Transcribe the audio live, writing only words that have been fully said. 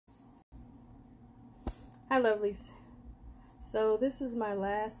Hi, lovelies. So this is my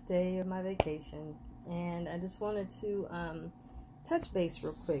last day of my vacation, and I just wanted to touch base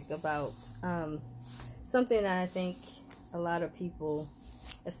real quick about something that I think a lot of people,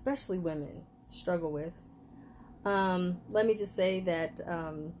 especially women, struggle with. Let me just say that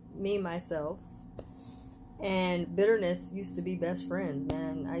me, myself, and bitterness used to be best friends,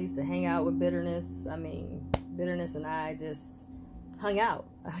 man. I used to hang out with bitterness. Bitterness and I just hung out,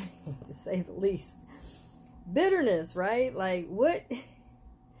 to say the least. Bitterness, right? Like what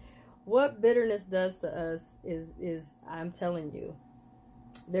bitterness does to us is I'm telling you,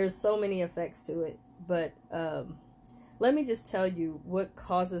 there's so many effects to it. But let me just tell you what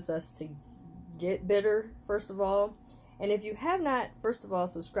causes us to get bitter, first of all. And if you have not, first of all,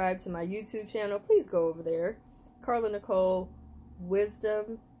 subscribed to my YouTube channel, please go over there. Carla Nicole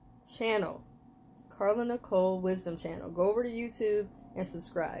Wisdom Channel. Carla Nicole Wisdom Channel. Go over to YouTube and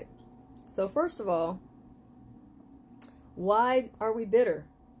subscribe. So first of all, why are we bitter?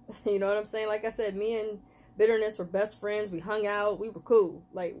 You know what I'm saying? Like I said, me and bitterness were best friends. We hung out. We were cool.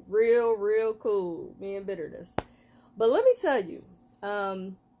 Like real cool. Me and bitterness. But let me tell you,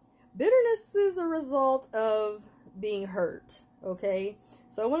 bitterness is a result of being hurt. Okay?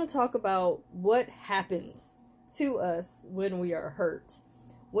 So I want to talk about what happens to us when we are hurt.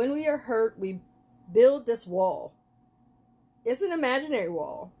 When we are hurt, we build this wall. It's an imaginary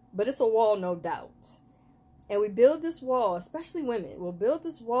wall, but it's a wall, no doubt. And we build this wall, especially women, we'll build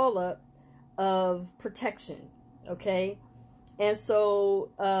this wall up of protection, okay? And so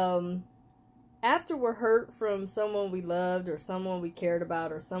after we're hurt from someone we loved or someone we cared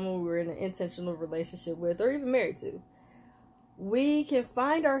about or someone we were in an intentional relationship with or even married to, we can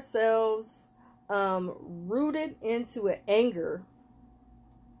find ourselves rooted into an anger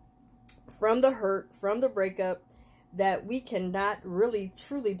from the hurt, from the breakup, that we cannot really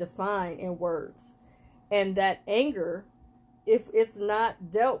truly define in words. And that anger, if it's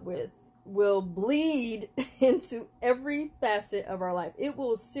not dealt with, will bleed into every facet of our life. It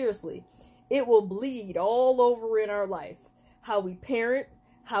will bleed all over in our life. How we parent,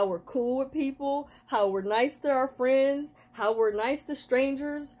 how we're cool with people, how we're nice to our friends, how we're nice to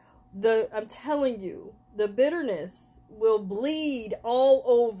strangers. I'm telling you, the bitterness will bleed all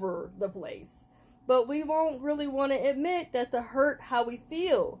over the place. But we won't really want to admit that the hurt, how we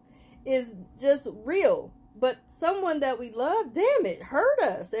feel, is just real. But someone that we love, damn it, hurt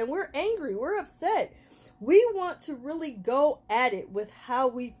us and we're angry, we're upset. We want to really go at it with how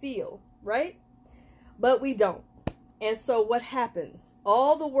we feel, right? But we don't. And so what happens?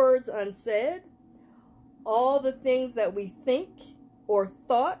 All the words unsaid, all the things that we think or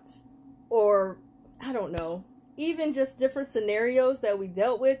thought, or I don't know, even just different scenarios that we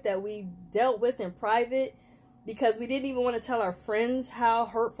dealt with in private, because we didn't even want to tell our friends how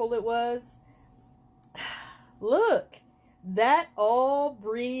hurtful it was. Look, that all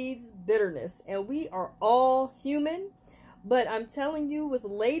breeds bitterness, and we are all human. But I'm telling you, with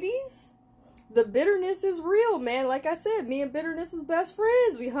ladies, the bitterness is real, man. Like I said, me and bitterness was best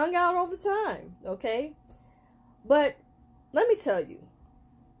friends. We hung out all the time, okay? But let me tell you,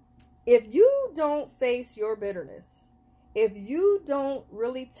 if you don't face your bitterness, if you don't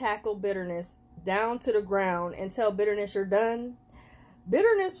really tackle bitterness down to the ground and tell bitterness you're done,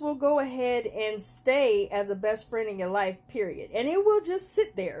 bitterness will go ahead and stay as a best friend in your life, period. And it will just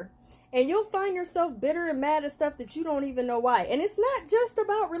sit there. And you'll find yourself bitter and mad at stuff that you don't even know why. And it's not just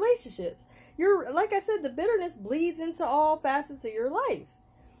about relationships. Like I said, the bitterness bleeds into all facets of your life.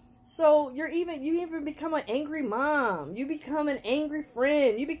 So you even become an angry mom. You become an angry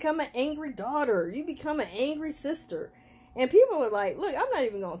friend. You become an angry daughter. You become an angry sister. And people are like, look, I'm not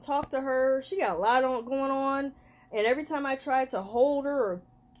even going to talk to her. She got a lot going on. And every time I try to hold her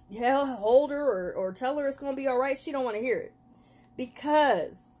or tell her it's going to be all right, she don't want to hear it.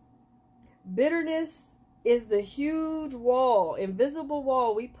 Because bitterness is the huge wall, invisible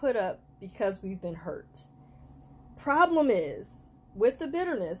wall we put up because we've been hurt. Problem is, with the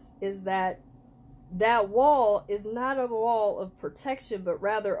bitterness, is that wall is not a wall of protection, but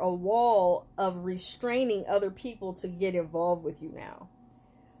rather a wall of restraining other people to get involved with you now.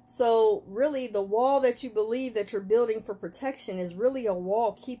 So really, the wall that you believe that you're building for protection is really a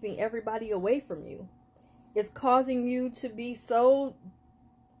wall keeping everybody away from you. It's causing you to be so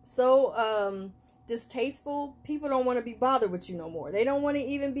distasteful. People don't want to be bothered with you no more. They don't want to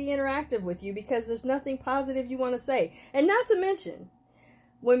even be interactive with you because there's nothing positive you want to say. And not to mention,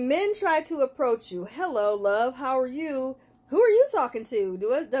 when men try to approach you, hello, love, how are you? Who are you talking to?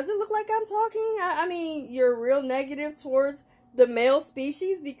 Does it look like I'm talking? I mean, you're real negative towards the male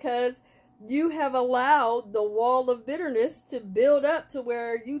species because you have allowed the wall of bitterness to build up to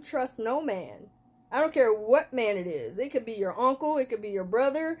where you trust no man. I don't care what man it is. It could be your uncle. It could be your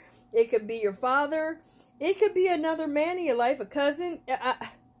brother. It could be your father. It could be another man in your life, a cousin,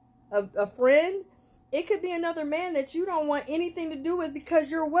 a friend. It could be another man that you don't want anything to do with because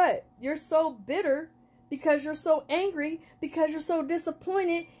you're what? You're so bitter, because you're so angry, because you're so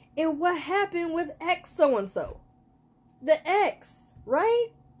disappointed in what happened with ex so-and-so. The ex, right?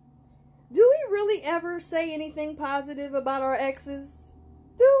 Do we really ever say anything positive about our exes?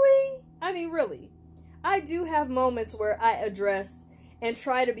 Do we? I mean, really. I do have moments where I address and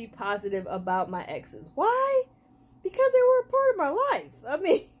try to be positive about my exes. Why? Because they were a part of my life. I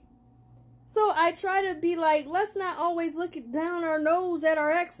mean, so I try to be like, let's not always look down our nose at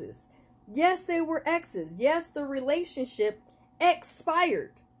our exes. Yes, they were exes. Yes, the relationship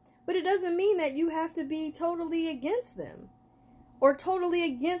expired. But it doesn't mean that you have to be totally against them or totally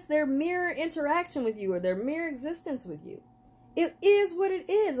against their mere interaction with you or their mere existence with you. It is what it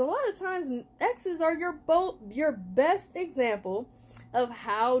is. A lot of times, exes are your best example of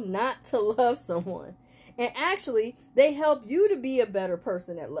how not to love someone. And actually, they help you to be a better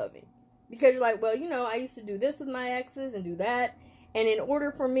person at loving. Because you're like, well, you know, I used to do this with my exes and do that. And in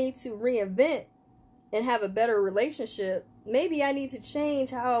order for me to reinvent and have a better relationship, maybe I need to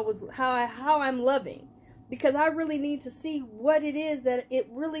change how I'm loving. Because I really need to see what it is that it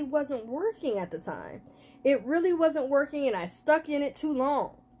really wasn't working at the time. It really wasn't working and I stuck in it too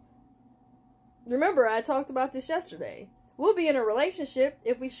long. Remember, I talked about this yesterday. We'll be in a relationship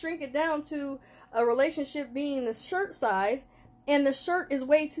if we shrink it down to a relationship being the shirt size and the shirt is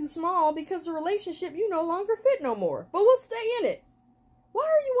way too small because the relationship you no longer fit no more. But we'll stay in it. Why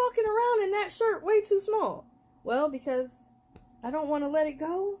are you walking around in that shirt way too small? Well, because I don't want to let it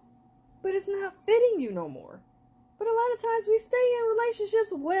go, but it's not fitting you no more. But a lot of times we stay in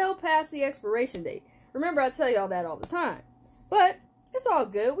relationships well past the expiration date. Remember, I tell y'all that all the time. But it's all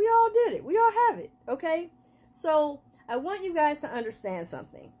good. We all did it. We all have it. Okay? So I want you guys to understand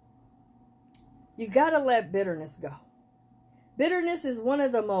something. You got to let bitterness go. Bitterness is one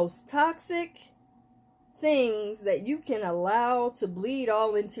of the most toxic things that you can allow to bleed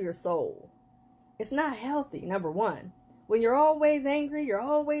all into your soul. It's not healthy, number one. When you're always angry, you're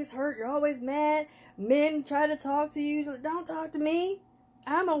always hurt, you're always mad, men try to talk to you, don't talk to me.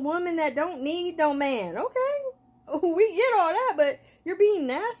 I'm a woman that don't need no man. Okay, we get all that, but you're being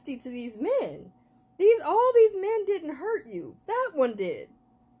nasty to these men. All these men didn't hurt you. That one did.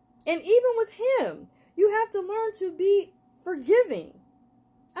 And even with him, you have to learn to be forgiving.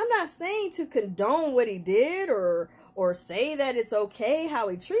 I'm not saying to condone what he did or say that it's okay how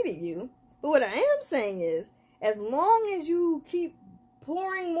he treated you. But what I am saying is, as long as you keep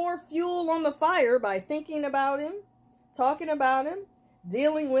pouring more fuel on the fire by thinking about him, talking about him,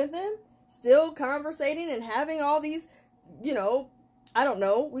 dealing with him, still conversating and having all these, I don't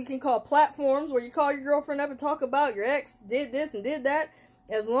know, we can call platforms where you call your girlfriend up and talk about your ex did this and did that.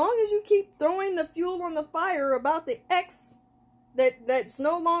 As long as you keep throwing the fuel on the fire about the ex that's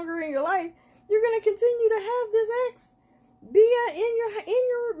no longer in your life, you're going to continue to have this ex be in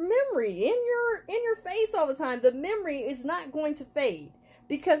your memory, in your face all the time. The memory is not going to fade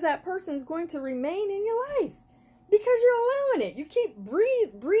because that person's going to remain in your life because you're allowing it. You keep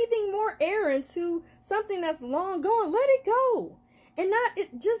breathing more air into something that's long gone. Let it go. And not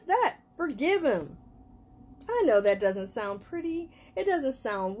just that. Forgive him. I know that doesn't sound pretty. It doesn't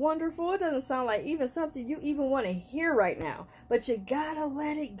sound wonderful. It doesn't sound like even something you even want to hear right now. But you gotta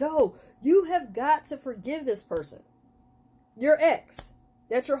let it go. You have got to forgive this person. Your ex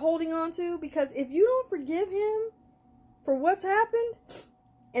that you're holding on to, because if you don't forgive him for what's happened,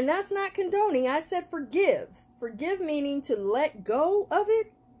 and that's not condoning, I said forgive. Forgive meaning to let go of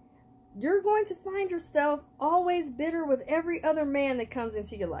it. You're going to find yourself always bitter with every other man that comes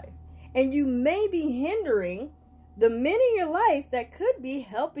into your life. And you may be hindering the men in your life that could be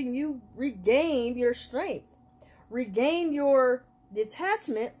helping you regain your strength, regain your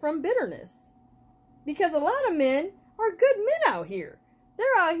detachment from bitterness. Because a lot of men are good men out here.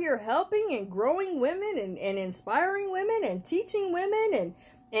 They're out here helping and growing women and inspiring women and teaching women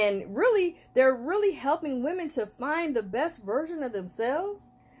and really, they're really helping women to find the best version of themselves.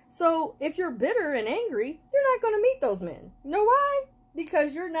 So if you're bitter and angry, you're not going to meet those men. You know why?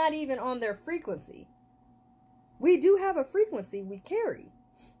 Because you're not even on their frequency. We do have a frequency we carry.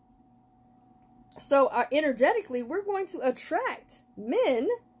 So energetically, we're going to attract men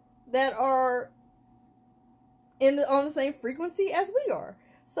that are on the same frequency as we are.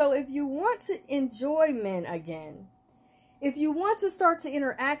 So if you want to enjoy men again, if you want to start to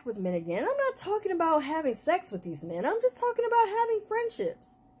interact with men again, I'm not talking about having sex with these men. I'm just talking about having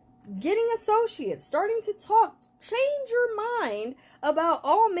friendships. getting associates, starting to talk, change your mind about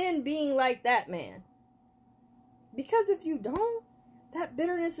all men being like that man. Because if you don't, that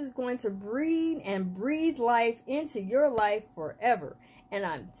bitterness is going to breed and breathe life into your life forever. And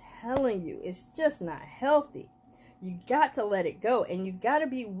I'm telling you, it's just not healthy. You got to let it go. And you got to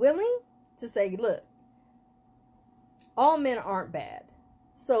be willing to say, look, all men aren't bad.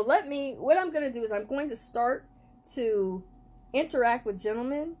 So what I'm going to do is I'm going to start to interact with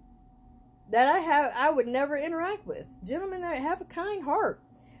gentlemen that I would never interact with. Gentlemen that have a kind heart.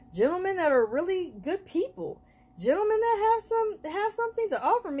 Gentlemen that are really good people. Gentlemen that have something to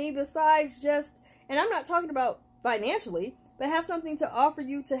offer me besides just, and I'm not talking about financially, but have something to offer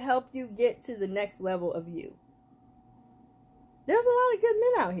you to help you get to the next level of you. There's a lot of good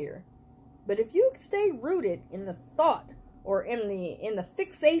men out here. But if you stay rooted in the thought or in the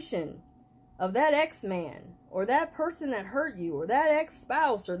fixation of that ex-man or that person that hurt you or that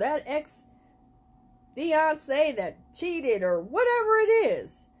ex-spouse or that ex-fiance that cheated or whatever it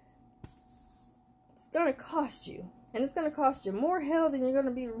is, it's going to cost you. And it's going to cost you more hell than you're going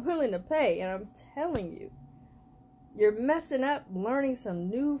to be willing to pay. And I'm telling you, you're messing up learning some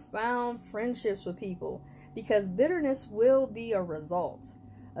newfound friendships with people, because bitterness will be a result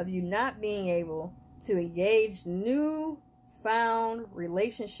of you not being able to engage newfound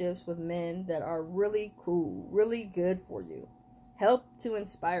relationships with men that are really cool, really good for you, help to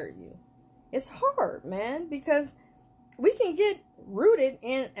inspire you. It's hard, man, because we can get rooted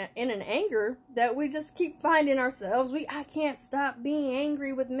in an anger that we just keep finding ourselves. I can't stop being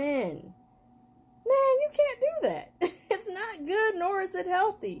angry with men. Man, you can't do that. It's not good, nor is it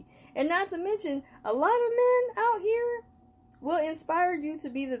healthy. And not to mention, a lot of men out here will inspire you to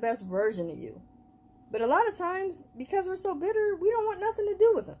be the best version of you. But a lot of times, because we're so bitter, we don't want nothing to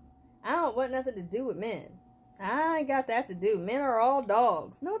do with them. I don't want nothing to do with men. I ain't got that to do. Men are all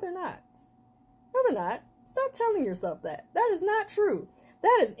dogs. No, they're not. No, they're not. Stop telling yourself that. That is not true.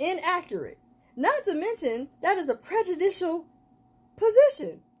 That is inaccurate. Not to mention, that is a prejudicial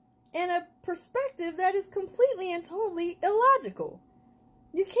position and a perspective that is completely and totally illogical.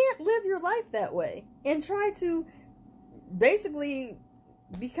 You can't live your life that way and try to basically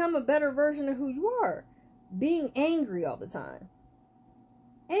become a better version of who you are, being angry all the time.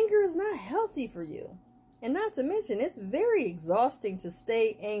 Anger is not healthy for you. And not to mention, it's very exhausting to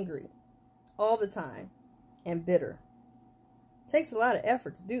stay angry all the time and bitter. It takes a lot of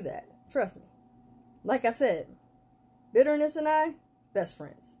effort to do that. Trust me. Like I said, bitterness and I, best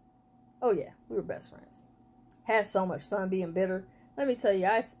friends. Oh yeah, we were best friends. Had so much fun being bitter. Let me tell you,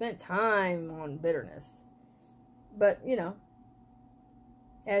 I spent time on bitterness. But,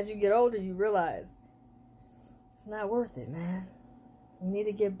 as you get older, you realize it's not worth it, man. You need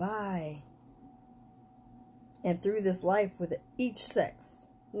to get by and through this life with each sex,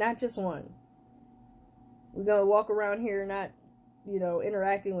 not just one. We're going to walk around here not,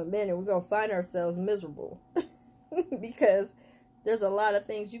 interacting with men, and we're going to find ourselves miserable because there's a lot of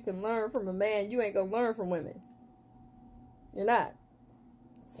things you can learn from a man you ain't going to learn from women. You're not.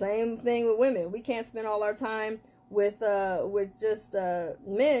 Same thing with women. We can't spend all our time with just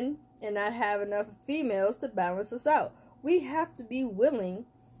men and not have enough females to balance us out. We have to be willing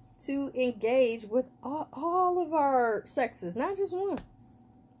to engage with all of our sexes, not just one.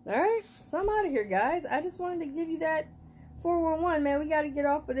 All right? So I'm out of here, guys. I just wanted to give you that 411, man. We got to get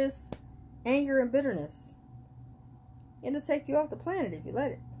off of this anger and bitterness. It'll take you off the planet if you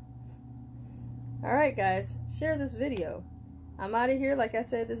let it. All right, guys. Share this video. I'm out of here. Like I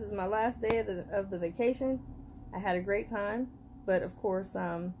said, this is my last day of the vacation. I had a great time. But, of course,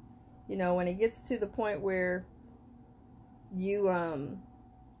 when it gets to the point where you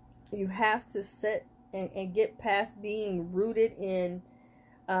have to sit and get past being rooted in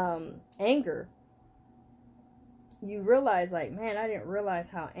anger, you realize, like, man, I didn't realize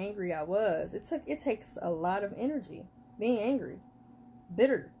how angry I was. It takes a lot of energy being angry,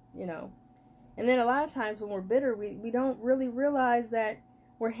 bitter, And then a lot of times when we're bitter, we don't really realize that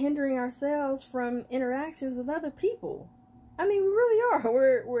we're hindering ourselves from interactions with other people. I mean, we really are.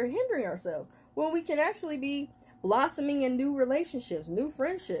 We're hindering ourselves when we can actually be blossoming in new relationships, new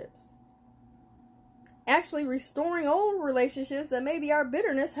friendships. Actually restoring old relationships that maybe our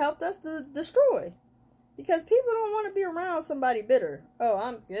bitterness helped us to destroy. Because people don't want to be around somebody bitter. Oh,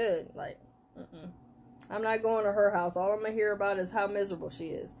 I'm good. Like, I'm not going to her house. All I'm going to hear about is how miserable she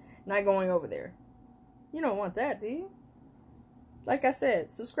is. Not going over there. You don't want that, do you? Like I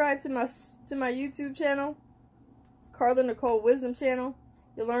said, subscribe to my YouTube channel, Carla Nicole Wisdom channel.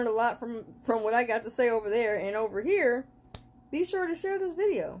 You'll learn a lot from what I got to say over there. And over here, be sure to share this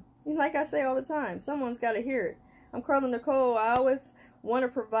video. Like I say all the time, someone's got to hear it. I'm Carla Nicole. I always want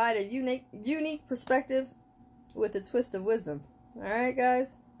to provide a unique perspective with a twist of wisdom. All right,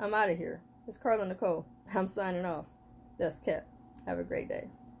 guys, I'm out of here. It's Carla Nicole. I'm signing off. That's Kat. Have a great day.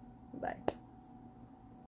 Bye.